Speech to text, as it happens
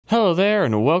Hello there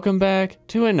and welcome back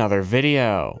to another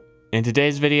video. In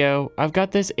today's video, I've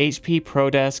got this HP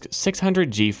ProDesk 600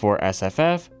 G4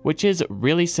 SFF, which is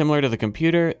really similar to the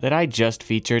computer that I just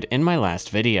featured in my last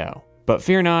video. But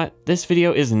fear not, this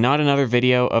video is not another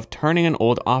video of turning an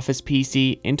old office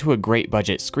PC into a great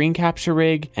budget screen capture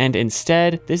rig, and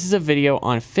instead, this is a video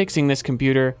on fixing this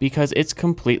computer because it's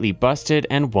completely busted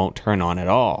and won't turn on at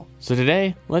all. So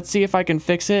today, let's see if I can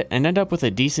fix it and end up with a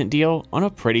decent deal on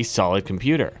a pretty solid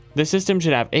computer. The system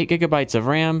should have 8GB of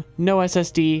RAM, no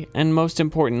SSD, and most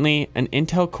importantly, an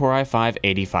Intel Core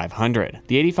i5-8500.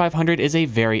 The 8500 is a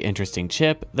very interesting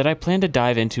chip that I plan to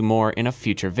dive into more in a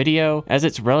future video, as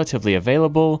it's relatively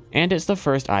available, and it's the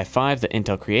first i5 that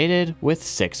Intel created with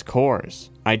 6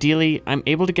 cores. Ideally, I'm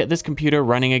able to get this computer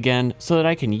running again so that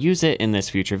I can use it in this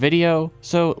future video,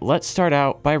 so let's start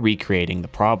out by recreating the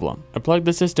problem. I plugged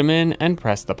the system in and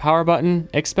pressed the power button,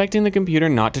 expecting the computer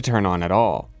not to turn on at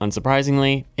all.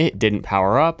 Unsurprisingly, it didn't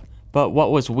power up, but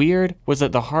what was weird was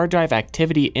that the hard drive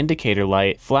activity indicator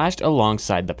light flashed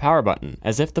alongside the power button,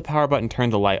 as if the power button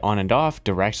turned the light on and off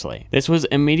directly. This was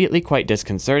immediately quite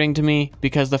disconcerting to me,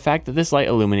 because the fact that this light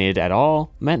illuminated at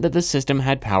all meant that the system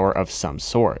had power of some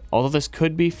sort. Although this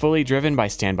could be fully driven by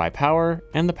standby power,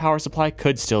 and the power supply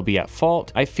could still be at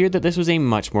fault, I feared that this was a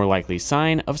much more likely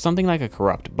sign of something like a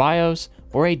corrupt BIOS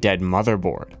or a dead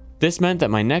motherboard. This meant that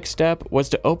my next step was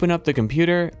to open up the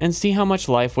computer and see how much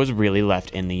life was really left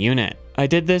in the unit. I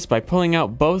did this by pulling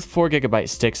out both 4GB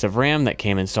sticks of RAM that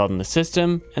came installed in the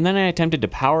system, and then I attempted to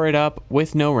power it up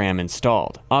with no RAM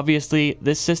installed. Obviously,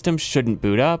 this system shouldn't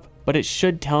boot up, but it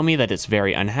should tell me that it's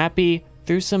very unhappy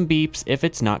through some beeps if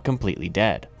it's not completely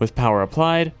dead. With power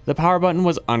applied, the power button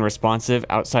was unresponsive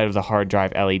outside of the hard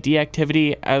drive LED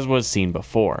activity as was seen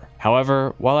before.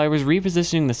 However, while I was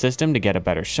repositioning the system to get a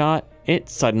better shot, it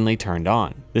suddenly turned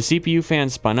on. The CPU fan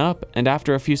spun up, and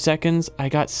after a few seconds, I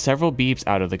got several beeps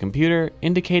out of the computer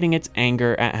indicating its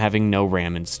anger at having no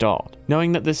RAM installed.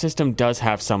 Knowing that the system does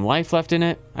have some life left in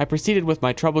it, I proceeded with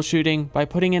my troubleshooting by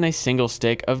putting in a single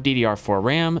stick of DDR4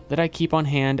 RAM that I keep on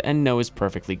hand and know is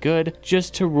perfectly good,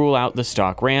 just to rule out the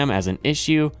stock RAM as an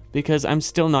issue, because I'm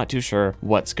still not too sure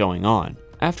what's going on.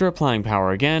 After applying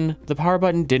power again, the power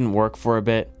button didn't work for a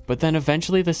bit, but then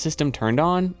eventually the system turned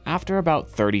on after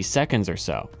about 30 seconds or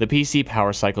so. The PC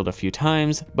power cycled a few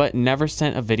times, but never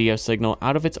sent a video signal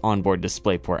out of its onboard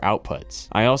DisplayPort outputs.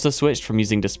 I also switched from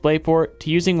using DisplayPort to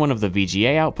using one of the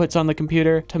VGA outputs on the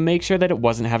computer to make sure that it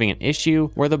wasn't having an issue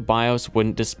where the BIOS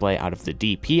wouldn't display out of the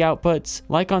DP outputs,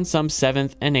 like on some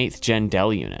 7th and 8th gen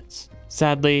Dell units.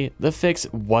 Sadly, the fix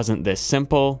wasn't this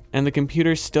simple, and the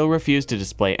computer still refused to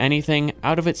display anything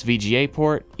out of its VGA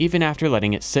port even after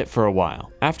letting it sit for a while.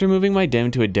 After moving my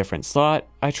DIMM to a different slot,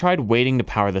 I tried waiting to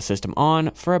power the system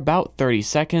on for about 30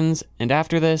 seconds, and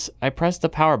after this, I pressed the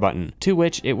power button, to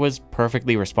which it was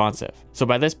perfectly responsive. So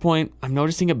by this point, I'm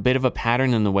noticing a bit of a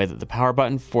pattern in the way that the power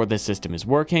button for this system is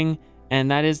working,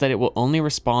 and that is that it will only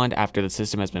respond after the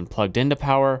system has been plugged into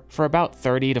power for about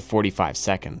 30 to 45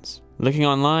 seconds. Looking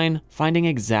online, finding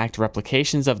exact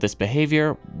replications of this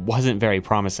behavior wasn't very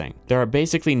promising. There are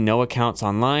basically no accounts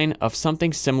online of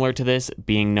something similar to this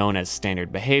being known as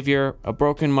standard behavior, a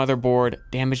broken motherboard,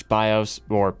 damaged BIOS,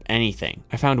 or anything.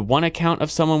 I found one account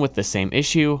of someone with the same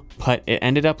issue, but it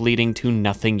ended up leading to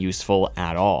nothing useful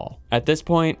at all. At this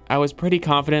point, I was pretty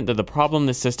confident that the problem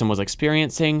this system was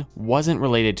experiencing wasn't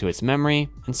related to its memory,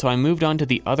 and so I moved on to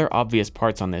the other obvious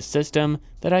parts on this system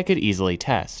that I could easily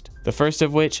test. The first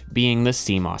of which being the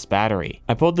CMOS battery.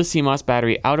 I pulled the CMOS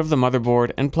battery out of the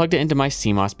motherboard and plugged it into my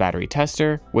CMOS battery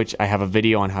tester, which I have a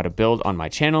video on how to build on my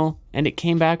channel, and it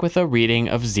came back with a reading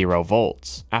of 0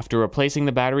 volts. After replacing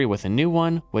the battery with a new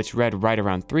one, which read right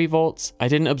around 3 volts, I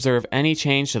didn't observe any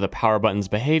change to the power button's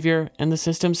behavior, and the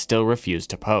system still refused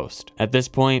to post. At this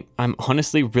point, I'm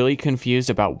honestly really confused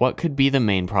about what could be the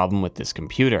main problem with this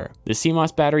computer. The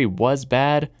CMOS battery was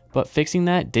bad, but fixing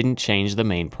that didn't change the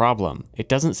main problem. It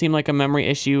doesn't seem like a memory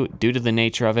issue due to the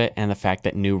nature of it and the fact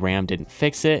that new RAM didn't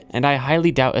fix it, and I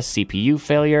highly doubt a CPU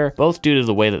failure, both due to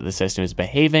the way that the system is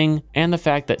behaving and the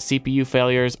fact that CPU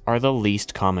failures are the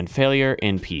least common failure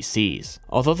in PCs.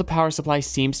 Although the power supply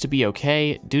seems to be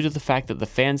okay due to the fact that the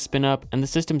fans spin up and the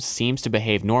system seems to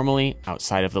behave normally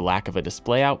outside of the lack of a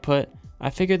display output, I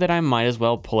figured that I might as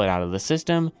well pull it out of the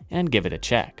system and give it a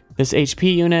check. This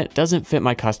HP unit doesn't fit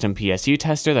my custom PSU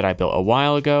tester that I built a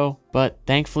while ago, but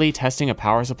thankfully testing a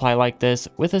power supply like this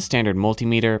with a standard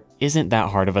multimeter isn't that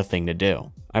hard of a thing to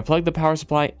do. I plugged the power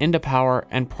supply into power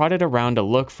and prodded around to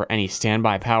look for any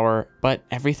standby power, but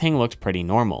everything looked pretty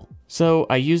normal. So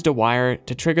I used a wire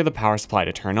to trigger the power supply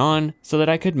to turn on so that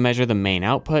I could measure the main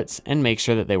outputs and make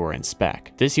sure that they were in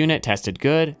spec. This unit tested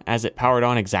good as it powered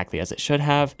on exactly as it should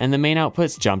have, and the main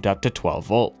outputs jumped up to 12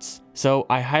 volts. So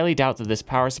I highly doubt that this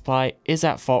power supply is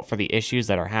at fault for the issues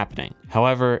that are happening.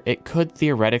 However, it could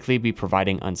theoretically be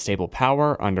providing unstable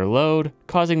power under load,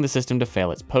 causing the system to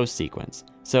fail its post sequence.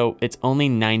 So it's only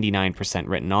 99%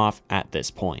 written off at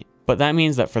this point. But that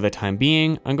means that for the time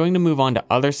being, I'm going to move on to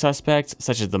other suspects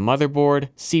such as the motherboard,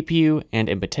 CPU, and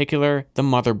in particular, the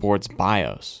motherboard's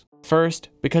BIOS. First,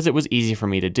 because it was easy for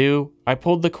me to do, I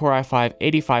pulled the Core i5-8500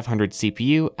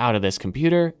 CPU out of this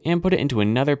computer and put it into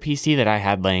another PC that I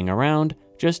had laying around,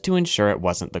 just to ensure it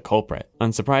wasn't the culprit.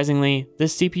 Unsurprisingly,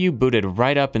 this CPU booted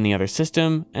right up in the other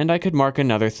system, and I could mark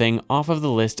another thing off of the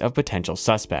list of potential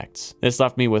suspects. This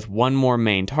left me with one more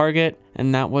main target,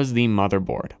 and that was the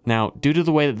motherboard. Now, due to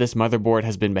the way that this motherboard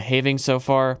has been behaving so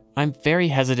far, I'm very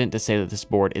hesitant to say that this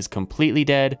board is completely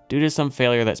dead due to some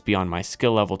failure that's beyond my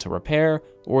skill level to repair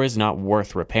or is not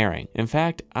worth repairing. In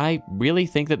fact, I really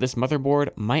think that this motherboard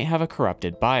might have a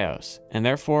corrupted BIOS, and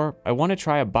therefore I want to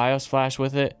try a BIOS flash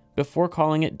with it before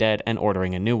calling it dead and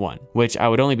ordering a new one, which I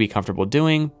would only be comfortable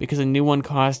doing because a new one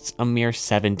costs a mere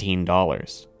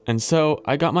 $17. And so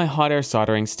I got my hot air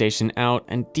soldering station out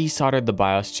and desoldered the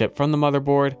BIOS chip from the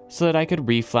motherboard so that I could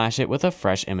reflash it with a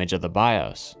fresh image of the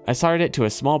BIOS. I soldered it to a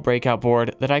small breakout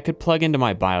board that I could plug into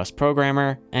my BIOS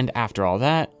programmer, and after all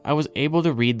that, I was able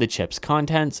to read the chip's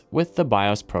contents with the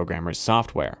BIOS programmer's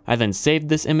software. I then saved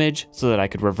this image so that I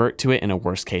could revert to it in a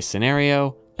worst case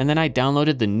scenario, and then I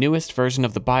downloaded the newest version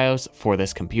of the BIOS for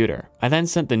this computer. I then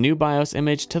sent the new BIOS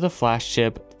image to the flash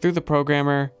chip through the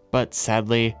programmer, but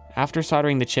sadly, after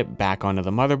soldering the chip back onto the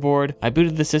motherboard, I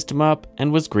booted the system up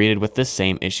and was greeted with the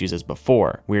same issues as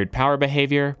before: weird power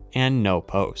behavior and no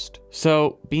post.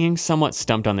 So, being somewhat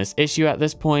stumped on this issue at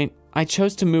this point, I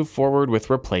chose to move forward with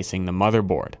replacing the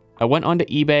motherboard. I went onto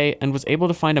eBay and was able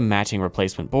to find a matching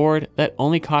replacement board that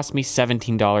only cost me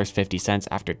 $17.50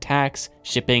 after tax,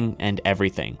 shipping, and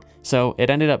everything. So it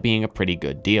ended up being a pretty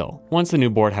good deal. Once the new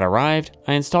board had arrived,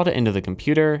 I installed it into the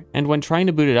computer, and when trying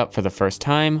to boot it up for the first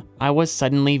time, I was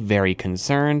suddenly very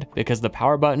concerned because the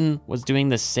power button was doing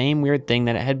the same weird thing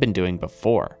that it had been doing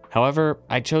before. However,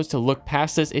 I chose to look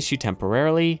past this issue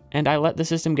temporarily, and I let the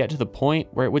system get to the point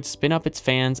where it would spin up its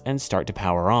fans and start to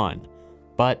power on.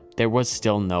 But there was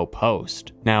still no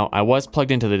post. Now, I was plugged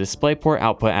into the DisplayPort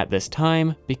output at this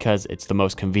time because it's the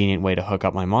most convenient way to hook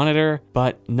up my monitor,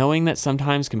 but knowing that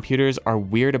sometimes computers are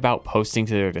weird about posting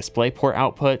to their DisplayPort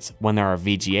outputs when there are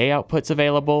VGA outputs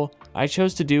available, I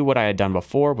chose to do what I had done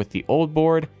before with the old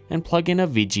board and plug in a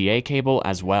VGA cable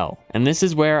as well. And this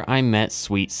is where I met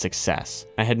sweet success.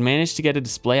 I had managed to get a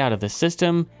display out of the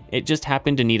system, it just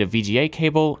happened to need a VGA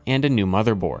cable and a new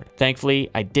motherboard. Thankfully,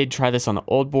 I did try this on the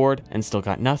old board and still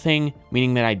got nothing,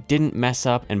 meaning that I didn't mess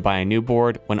up and buy a new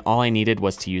board when all I needed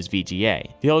was to use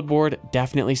VGA. The old board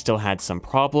definitely still had some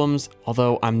problems,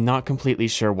 although I'm not completely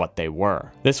sure what they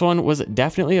were. This one was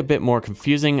definitely a bit more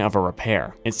confusing of a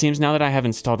repair. It seems now that I have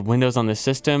installed Windows on this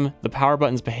system, the power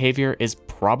button's behavior is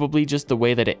probably just the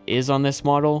way that it is on this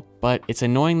model, but it's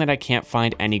annoying that I can't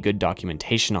find any good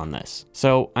documentation on this.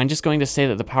 So I'm just going to say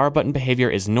that the power button behavior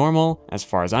is normal, as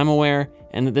far as I'm aware,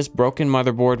 and that this broken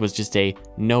motherboard was just a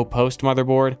no post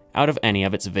motherboard out of any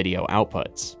of its video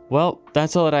outputs. Well,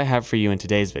 that's all that I have for you in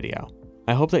today's video.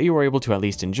 I hope that you were able to at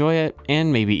least enjoy it,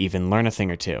 and maybe even learn a thing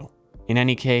or two. In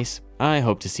any case, I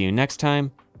hope to see you next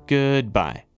time. Goodbye.